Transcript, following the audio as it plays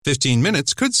15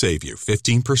 minutes could save you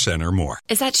 15% or more.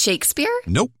 Is that Shakespeare?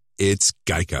 Nope, it's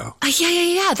Geico.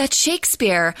 Yeah, that's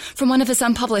Shakespeare from one of his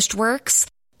unpublished works.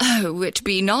 Oh, it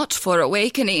be not for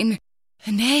awakening.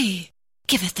 Nay,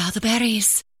 giveth thou the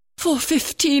berries. For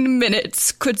 15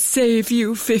 minutes could save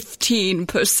you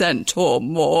 15% or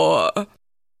more.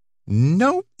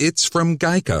 Nope, it's from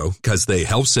Geico, because they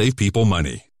help save people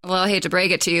money. Well, I hate to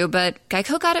break it to you, but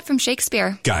Geico got it from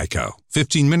Shakespeare. Geico.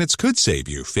 15 minutes could save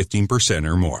you 15%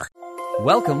 or more.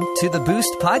 Welcome to the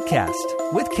Boost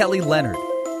Podcast with Kelly Leonard.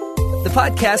 The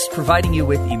podcast providing you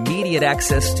with immediate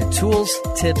access to tools,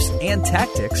 tips, and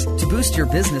tactics to boost your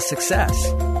business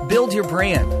success, build your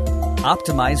brand,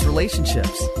 optimize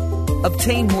relationships,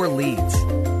 obtain more leads,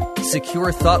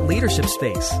 secure thought leadership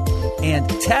space, and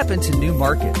tap into new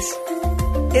markets.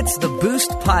 It's the Boost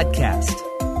Podcast.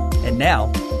 And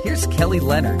now, here's Kelly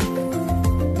Leonard.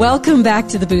 Welcome back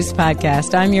to the Boost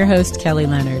Podcast. I'm your host, Kelly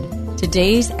Leonard.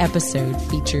 Today's episode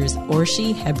features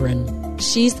Orshi Hebron.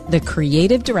 She's the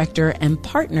creative director and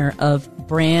partner of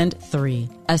Brand 3,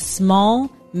 a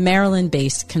small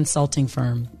Maryland-based consulting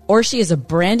firm. Orshi is a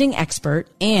branding expert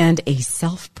and a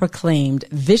self-proclaimed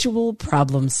visual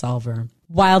problem solver.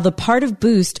 While the part of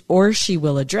Boost Orshi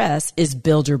will address is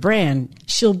build your brand,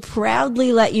 she'll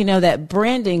proudly let you know that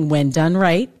branding, when done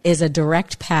right, is a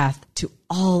direct path to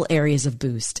all areas of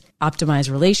Boost. Optimize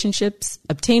relationships,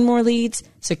 obtain more leads,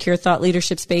 secure thought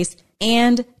leadership space,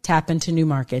 and tap into new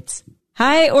markets.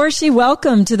 Hi, Orshi.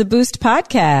 Welcome to the Boost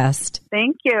Podcast.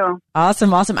 Thank you.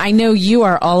 Awesome. I know you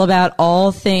are all about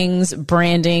all things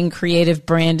branding, creative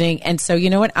branding. And so, you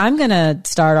know what? I'm going to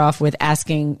start off with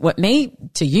asking what may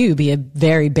to you be a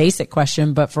very basic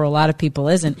question, but for a lot of people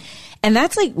isn't. And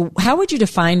that's like, how would you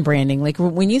define branding? Like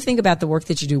when you think about the work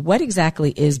that you do, what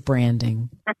exactly is branding?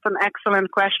 That's an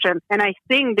excellent question. And I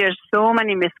think there's so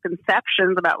many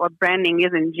misconceptions about what branding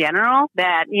is in general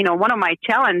that, one of my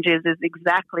challenges is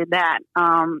exactly that.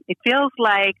 It feels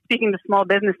like, speaking to small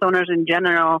business owners in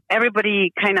general,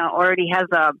 everybody kind of already has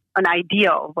an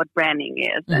idea of what branding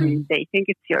is. Mm-hmm. And they think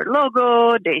it's your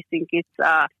logo. They think it's,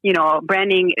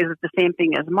 branding is the same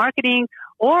thing as marketing.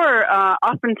 Or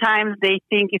oftentimes they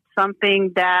think it's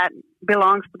something that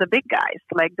belongs to the big guys,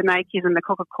 like the Nikes and the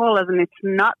Coca-Colas, and it's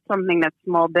not something that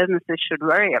small businesses should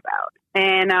worry about.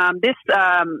 And this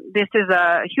is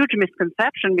a huge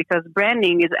misconception because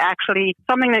branding is actually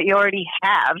something that you already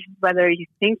have, whether you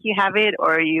think you have it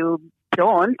or you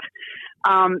don't.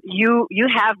 You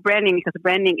have branding because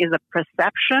branding is a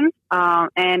perception,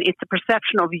 and it's a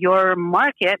perception of your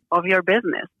market, of your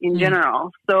business in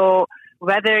general. So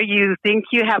whether you think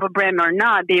you have a brand or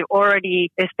not, they've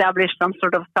already established some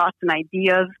sort of thoughts and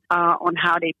ideas on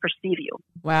how they perceive you.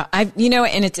 Wow.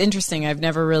 And it's interesting. I've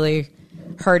never really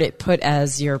heard it put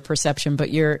as your perception, but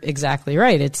you're exactly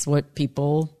right. It's what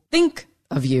people think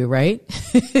of you, right?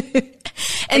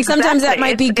 And sometimes that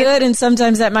might be good and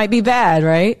sometimes that might be bad,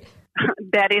 right?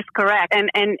 That is correct. And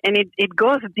it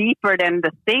goes deeper than the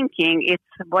thinking.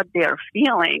 It's what they're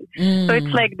feeling. So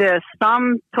it's like the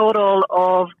sum total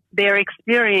of their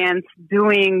experience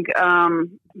doing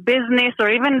business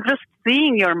or even just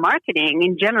seeing your marketing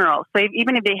in general. So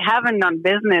even if they haven't done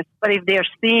business, but if they're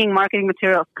seeing marketing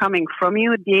materials coming from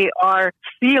you, they are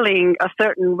feeling a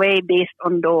certain way based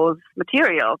on those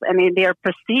materials. And they're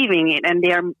perceiving it and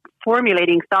they're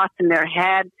formulating thoughts in their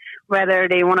head, whether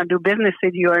they want to do business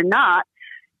with you or not.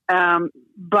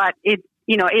 But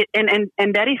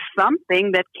and that is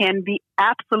something that can be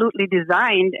absolutely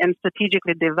designed and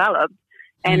strategically developed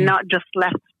and not just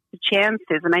left to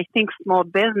chances. And I think small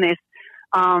business,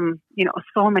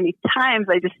 so many times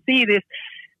I just see this,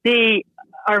 they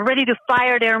are ready to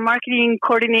fire their marketing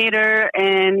coordinator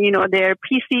and, their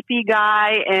PCP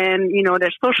guy and,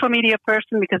 their social media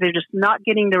person because they're just not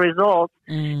getting the results.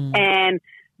 And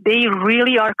they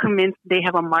really are convinced they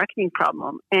have a marketing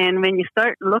problem. And when you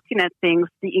start looking at things,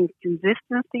 the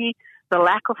inconsistency, the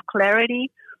lack of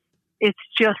clarity, it's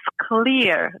just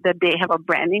clear that they have a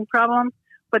branding problem.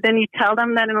 But then you tell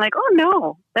them that and like, oh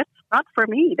no, that's not for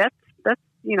me.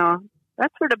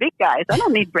 That's for the big guys. I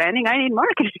don't need branding. I need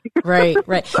marketing.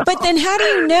 Right. So. But then how do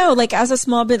you know, like as a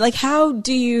small bit, like how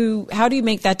do you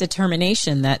make that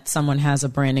determination that someone has a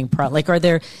branding problem? Like, are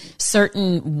there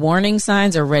certain warning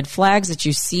signs or red flags that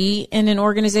you see in an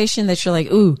organization that you're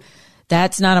like, ooh,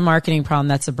 that's not a marketing problem.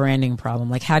 That's a branding problem.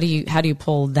 Like, how do you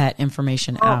pull that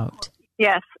information out?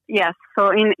 Yes.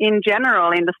 So in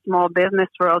general, in the small business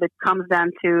world, it comes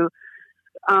down to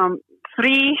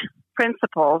three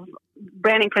principles,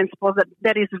 branding principles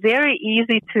that is very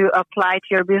easy to apply to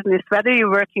your business, whether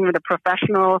you're working with a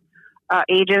professional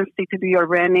agency to do your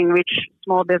branding, which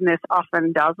small business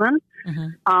often doesn't.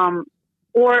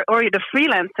 or the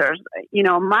freelancers. You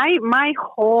know, my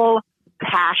whole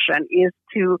passion is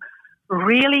to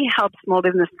really help small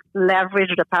business leverage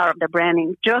the power of their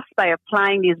branding just by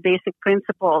applying these basic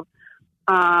principles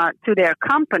to their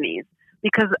companies,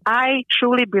 because I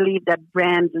truly believe that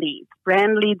brand leads.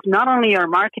 Brand leads not only your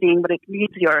marketing, but it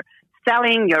leads your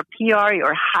selling, your PR,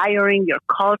 your hiring, your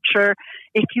culture.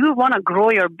 If you want to grow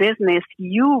your business,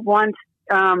 you want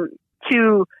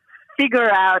to figure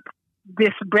out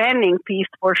this branding piece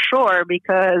for sure,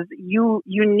 because you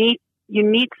need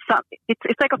some.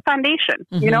 It's like a foundation.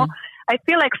 Mm-hmm. You know, I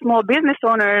feel like small business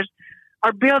owners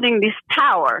are building this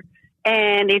tower,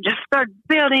 and they just start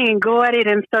building and go at it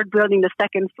and start building the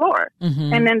second floor,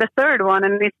 mm-hmm. and then the third one,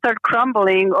 and they start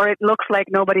crumbling, or it looks like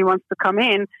nobody wants to come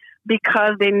in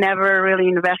because they never really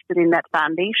invested in that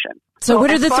foundation. So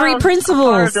what are the three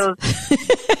principles?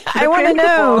 I want to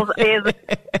know. Is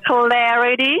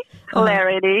clarity.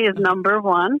 Clarity is number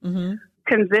one. Mm-hmm.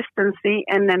 Consistency,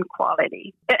 and then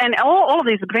quality. And all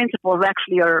these principles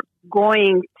actually are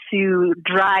going to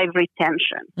drive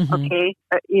retention. Mm-hmm. Okay.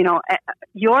 You know,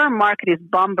 your market is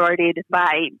bombarded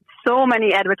by so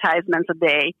many advertisements a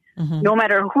day. Mm-hmm. No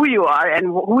matter who you are and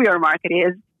who your market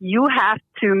is, you have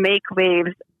to make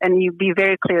waves, and you be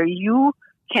very clear. You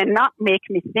cannot make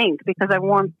me think, because I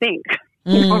won't think.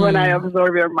 When I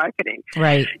absorb your marketing.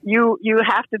 Right. You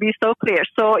have to be so clear.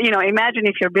 So, you know, imagine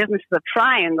if your business is a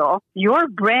triangle, your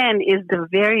brand is the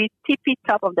very tippy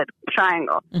top of that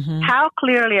triangle. Mm-hmm. How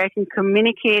clearly I can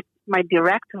communicate my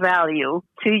direct value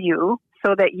to you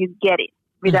so that you get it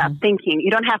without mm-hmm. thinking.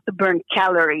 You don't have to burn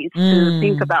calories to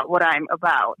think about what I'm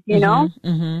about, you know?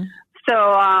 Mm-hmm.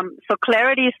 So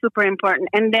clarity is super important.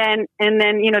 And then,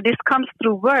 you know, this comes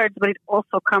through words, but it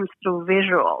also comes through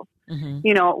visuals. Mm-hmm.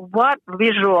 You know, what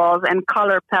visuals and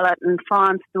color palette and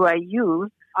fonts do I use,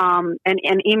 and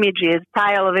images,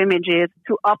 style of images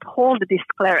to uphold this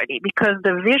clarity? Because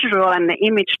the visual and the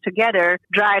image together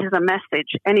drives a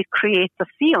message, and it creates a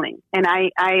feeling. And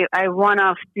I want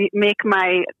to make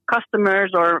my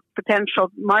customers or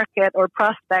potential market or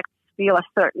prospects feel a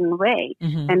certain way,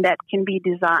 mm-hmm. and that can be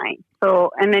designed.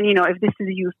 So, and then, you know, if this is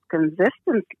used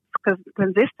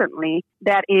consistently,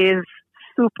 that is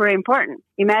super important.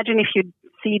 Imagine if you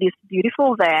see this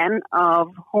beautiful van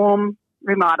of home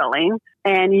remodeling,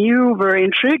 and you were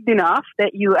intrigued enough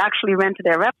that you actually went to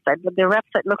their website, but their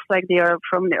website looks like they are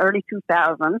from the early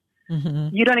 2000s. Mm-hmm.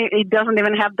 It doesn't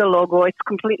even have the logo. It's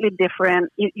completely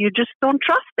different. You just don't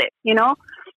trust it. You know,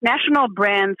 national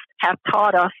brands have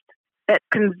taught us that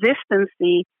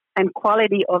consistency and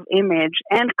quality of image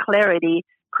and clarity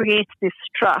creates this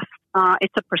trust.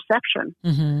 It's a perception,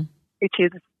 mm-hmm.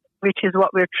 which is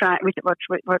what we're trying,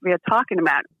 what we are talking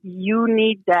about. You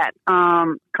need that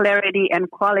clarity and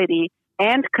quality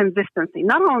and consistency.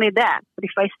 Not only that, but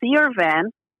if I see your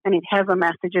van and it has a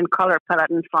message in color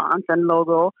palette and fonts and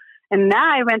logo, and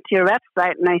now I went to your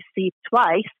website and I see it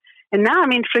twice, and now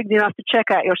I'm intrigued enough to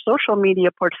check out your social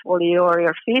media portfolio or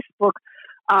your Facebook,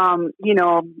 you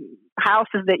know,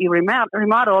 houses that you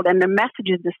remodeled, and the message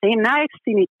is the same. Now I've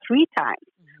seen it 3 times.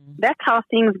 Mm-hmm. That's how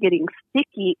things getting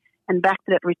sticky. And back to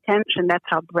that retention, that's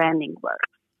how branding works.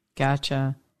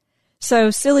 Gotcha. So,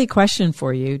 silly question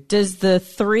for you. Does the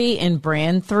 3 in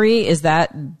brand 3,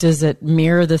 does it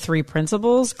mirror the 3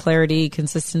 principles, clarity,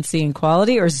 consistency, and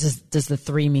quality? Or does the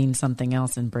 3 mean something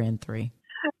else in brand 3?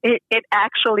 It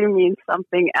actually means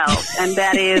something else, and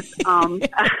that is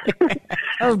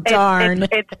oh darn!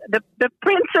 It's the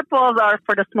principles are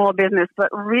for the small business, but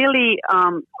really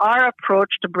our approach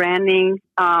to branding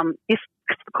is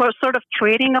sort of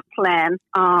trading a plan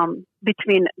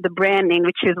between the branding,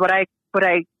 which is what I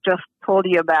just told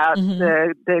you about, mm-hmm.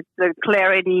 the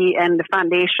clarity and the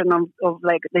foundation of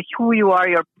like the who you are,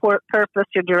 your purpose,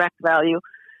 your direct value,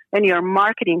 and your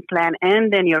marketing plan,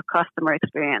 and then your customer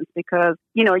experience. Because,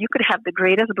 you know, you could have the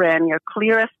greatest brand, your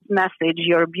clearest message,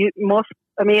 your most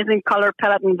amazing color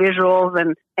palette and visuals,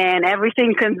 and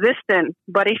everything consistent.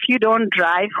 But if you don't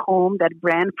drive home that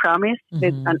brand promise mm-hmm.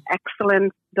 with an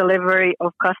excellent delivery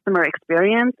of customer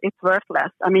experience, it's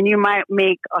worthless. I mean, you might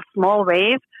make a small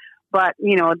wave, but,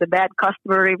 you know, the bad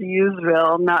customer reviews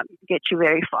will not get you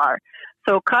very far.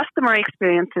 So customer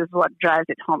experience is what drives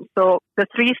it home. So the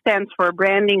 3 stands for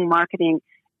branding, marketing,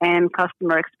 and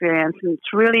customer experience. And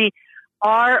it's really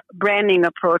our branding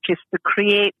approach is to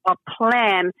create a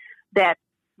plan that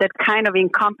that kind of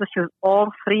encompasses all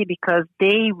three because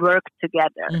they work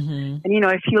together. Mm-hmm. And,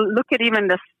 if you look at even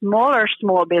the smaller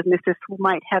small businesses who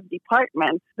might have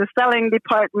departments, the selling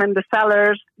department, the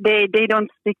sellers, they don't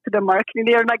speak to the marketing.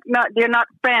 They're not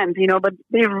friends, but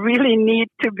they really need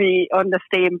to be on the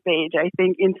same page, I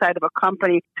think, inside of a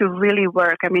company to really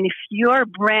work. I mean, if your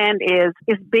brand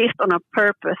is based on a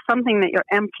purpose, something that your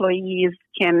employees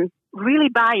can really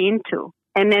buy into,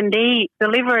 and then they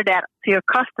deliver that to your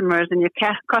customers, and your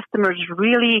customers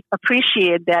really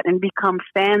appreciate that and become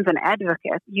fans and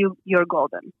advocates, you're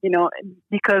golden,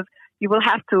 because you will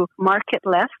have to market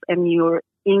less and you're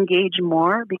engage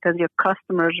more because your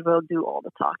customers will do all the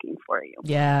talking for you.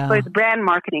 Yeah. So it's brand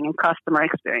marketing and customer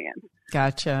experience.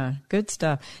 Gotcha. Good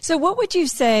stuff. So what would you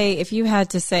say if you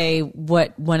had to say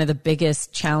what one of the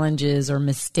biggest challenges or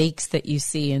mistakes that you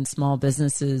see in small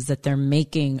businesses that they're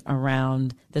making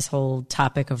around this whole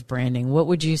topic of branding? What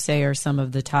would you say are some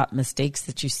of the top mistakes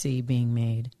that you see being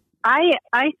made?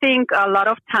 I think a lot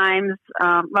of times,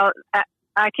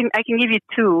 I can give you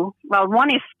two. Well,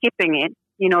 one is skipping it.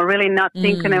 Really not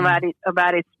thinking about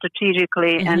it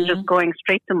strategically and just going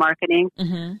straight to marketing.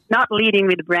 Not leading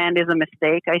with brand is a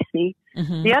mistake, I see.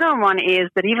 The other one is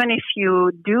that even if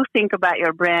you do think about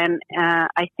your brand,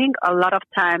 I think a lot of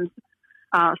times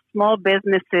small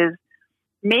businesses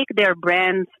make their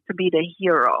brands to be the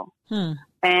hero.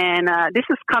 And this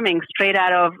is coming straight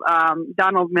out of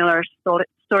Donald Miller's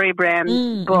Story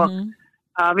Brand book,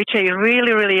 which I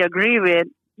really, really agree with.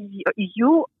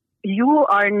 You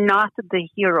are not the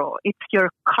hero. It's your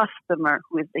customer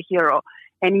who is the hero.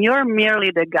 And you're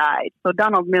merely the guide. So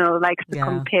Donald Miller likes to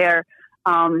compare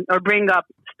or bring up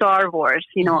Star Wars.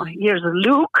 Here's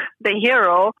Luke, the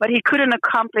hero, but he couldn't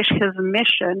accomplish his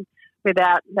mission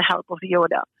without the help of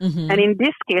Yoda. And in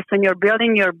this case, when you're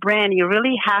building your brand, you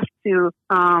really have to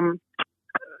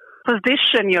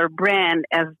position your brand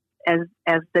as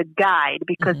the guide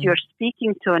because you're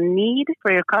speaking to a need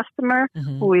for your customer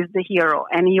who is the hero,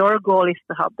 and your goal is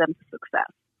to help them to success.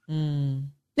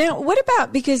 Now, what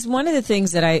about, because one of the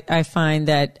things that I find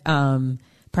that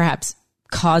perhaps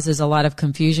causes a lot of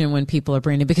confusion when people are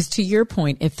branding, because to your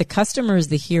point, if the customer is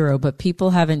the hero, but people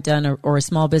haven't done, or a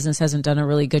small business hasn't done a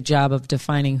really good job of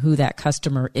defining who that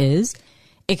customer is,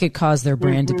 it could cause their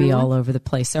brand to be all over the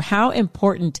place. So how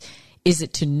important is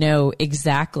it to know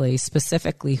exactly,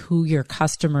 specifically who your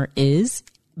customer is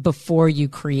before you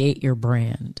create your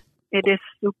brand? It is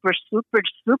super, super,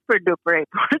 super duper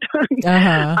important.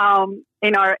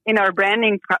 In our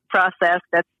branding process,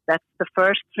 that's the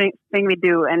first thing we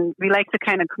do, and we like to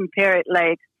kind of compare it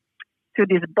like to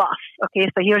this bus. Okay,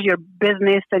 so here's your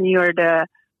business, and you're the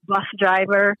bus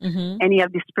driver, and you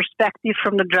have this perspective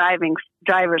from the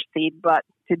driver's seat. But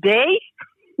today,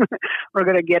 we're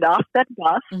going to get off that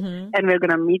bus, and we're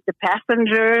going to meet the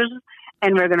passengers,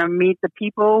 and we're going to meet the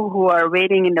people who are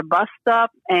waiting in the bus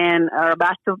stop and are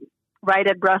about to ride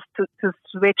a bus to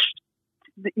switch,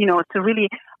 to really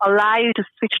allow you to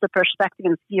switch the perspective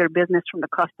and see your business from the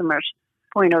customer's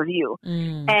point of view.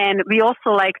 And we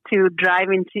also like to drive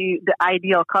into the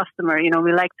ideal customer.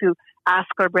 We like to ask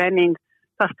our branding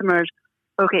customers,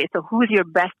 okay, so who's your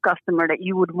best customer that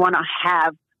you would want to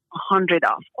have 100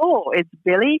 of? Oh, it's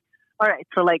Billy. All right.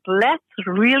 So let's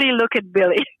really look at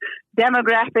Billy.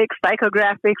 Demographics,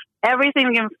 psychographics, everything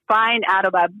we can find out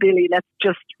about Billy. Let's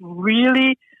just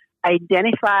really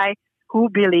identify who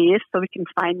Billy is so we can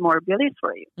find more Billys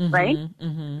for you. Right.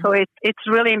 So it's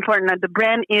really important that the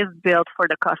brand is built for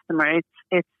the customer.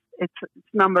 It's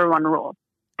number one rule.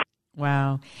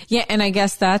 Wow. Yeah. And I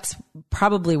guess that's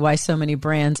probably why so many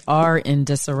brands are in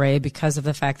disarray, because of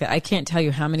the fact that I can't tell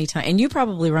you how many times, and you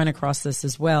probably run across this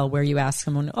as well, where you ask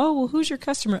someone, oh, well, who's your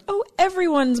customer? Oh,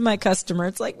 everyone's my customer.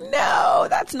 It's like, no,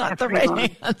 that's not the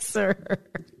right answer.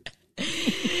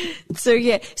 So,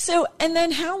 yeah. So, and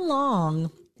then how long,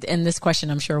 and this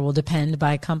question I'm sure will depend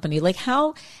by company, like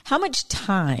how much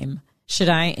time should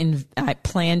I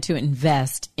plan to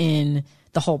invest in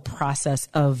the whole process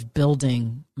of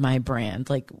building my brand?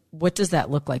 Like, what does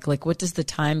that look like? Like, what does the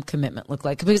time commitment look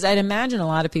like? Because I'd imagine a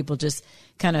lot of people just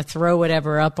kind of throw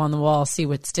whatever up on the wall, see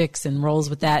what sticks, and rolls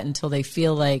with that until they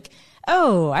feel like,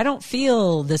 oh, I don't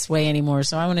feel this way anymore,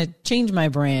 so I want to change my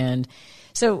brand.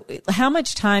 So how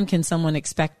much time can someone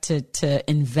expect to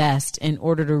invest in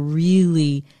order to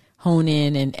really hone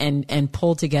in and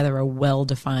pull together a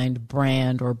well-defined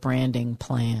brand or branding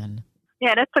plan?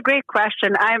 Yeah, that's a great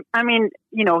question. I mean,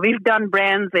 we've done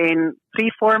brands in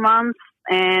 3-4 months,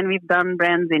 and we've done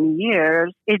brands in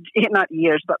years. Not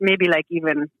years, but maybe like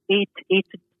even 8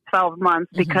 to 12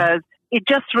 months, because it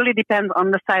just really depends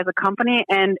on the size of the company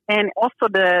and also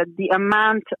the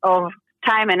amount of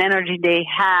time and energy they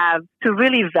have to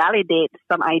really validate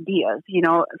some ideas. You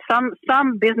know,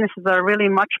 some businesses are really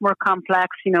much more complex,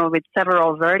 you know, with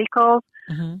several verticals.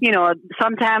 Mm-hmm. You know,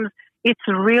 sometimes it's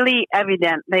really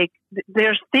evident. Like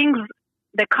there's things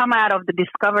that come out of the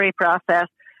discovery process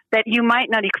that you might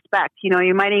not expect. You know,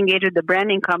 you might engage with the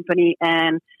branding company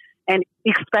and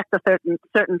expect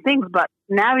certain things, but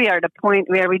now we are at a point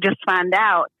where we just found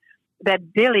out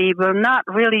that Billy will not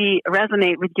really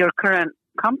resonate with your current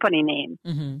company name,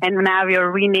 mm-hmm. and now we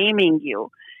are renaming you.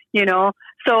 You know,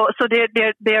 so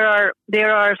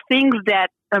there are things that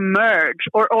emerge,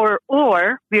 or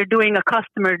we're doing a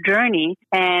customer journey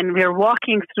and we're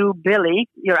walking through Billy,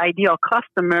 your ideal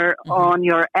customer, mm-hmm. on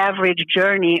your average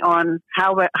journey on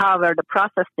however the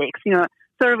process takes. You know,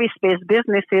 service-based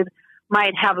businesses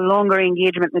might have longer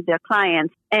engagement with their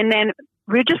clients, and then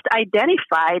we just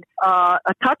identified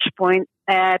a touch point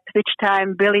at which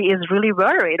time Billy is really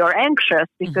worried or anxious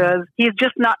because mm-hmm. he's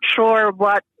just not sure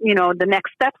what, you know, the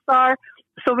next steps are.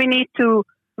 So we need to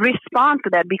respond to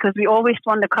that because we always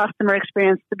want the customer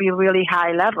experience to be really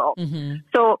high level. Mm-hmm.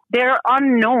 So there are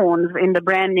unknowns in the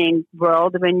branding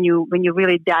world when you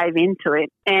really dive into it.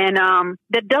 And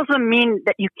that doesn't mean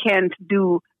that you can't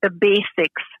do the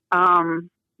basics,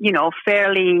 you know,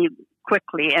 fairly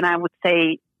quickly. And I would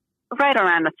say right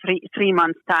around a three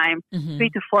months time, mm-hmm. 3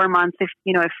 to 4 months, if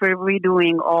we're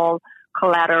redoing all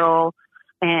collateral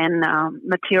and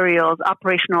materials,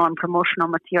 operational and promotional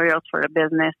materials for a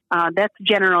business, that's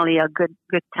generally a good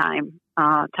time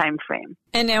frame.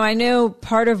 And now I know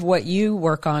part of what you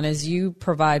work on is you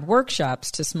provide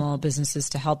workshops to small businesses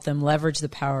to help them leverage the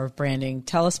power of branding.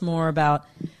 Tell us more about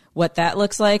what that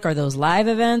looks like. Are those live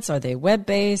events? Are they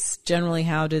web-based? Generally,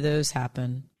 how do those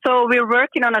happen? So we're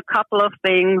working on a couple of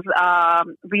things.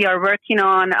 We are working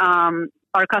on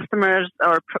our customers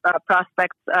or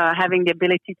prospects having the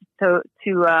ability to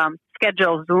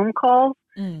schedule Zoom calls,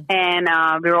 and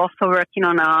we're also working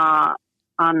on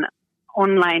an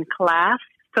online class,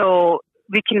 so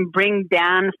we can bring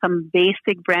down some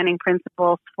basic branding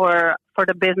principles for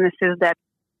the businesses that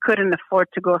couldn't afford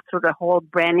to go through the whole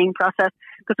branding process,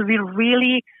 because we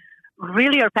really,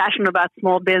 really are passionate about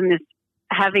small business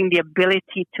having the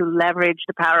ability to leverage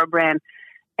the power of brand.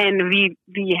 And we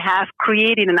have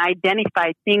created and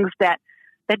identified things that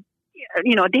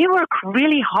you know, they work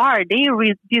really hard. They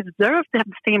deserve to have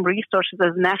the same resources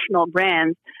as national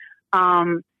brands.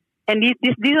 And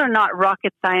these are not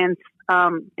rocket science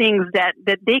things that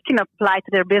they can apply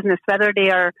to their business, whether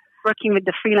they are working with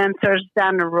the freelancers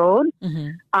down the road.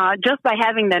 Mm-hmm. Just by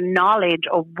having the knowledge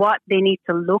of what they need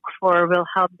to look for will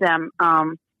help them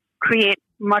create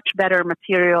much better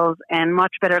materials and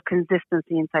much better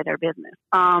consistency inside their business.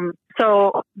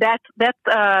 So that's those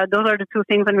are the two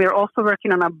things. And we're also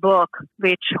working on a book,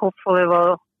 which hopefully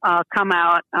will come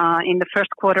out in the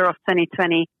first quarter of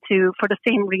 2020 for the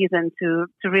same reason, to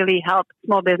really help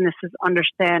small businesses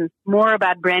understand more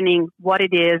about branding, what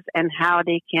it is, and how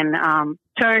they can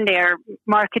turn their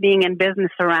marketing and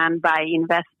business around by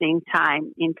investing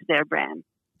time into their brand.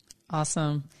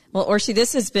 Awesome. Well, Orshi,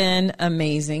 this has been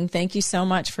amazing. Thank you so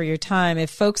much for your time. If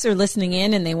folks are listening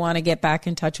in and they want to get back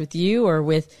in touch with you or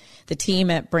with the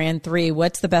team at Brand 3,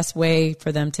 what's the best way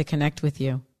for them to connect with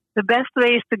you? The best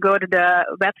way is to go to the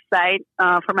website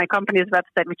for my company's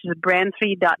website, which is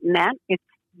brand3.net. It's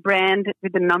brand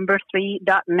with the number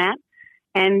 3.net.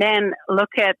 And then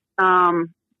look at,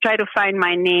 try to find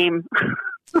my name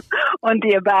on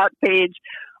the About page,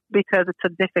 because it's a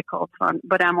difficult one.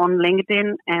 But I'm on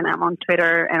LinkedIn, and I'm on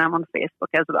Twitter, and I'm on Facebook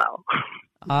as well.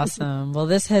 Awesome. Well,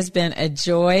 this has been a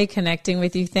joy connecting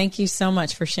with you. Thank you so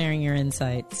much for sharing your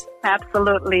insights.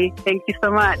 Absolutely. Thank you so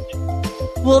much.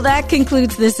 Well, that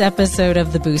concludes this episode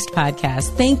of the Boost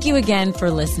Podcast. Thank you again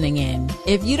for listening in.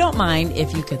 If you don't mind,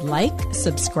 if you could like,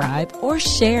 subscribe, or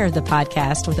share the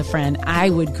podcast with a friend,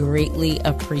 I would greatly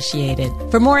appreciate it.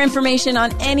 For more information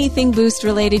on anything Boost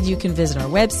related, you can visit our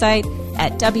website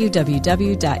at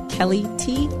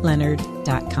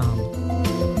www.kellytleonard.com.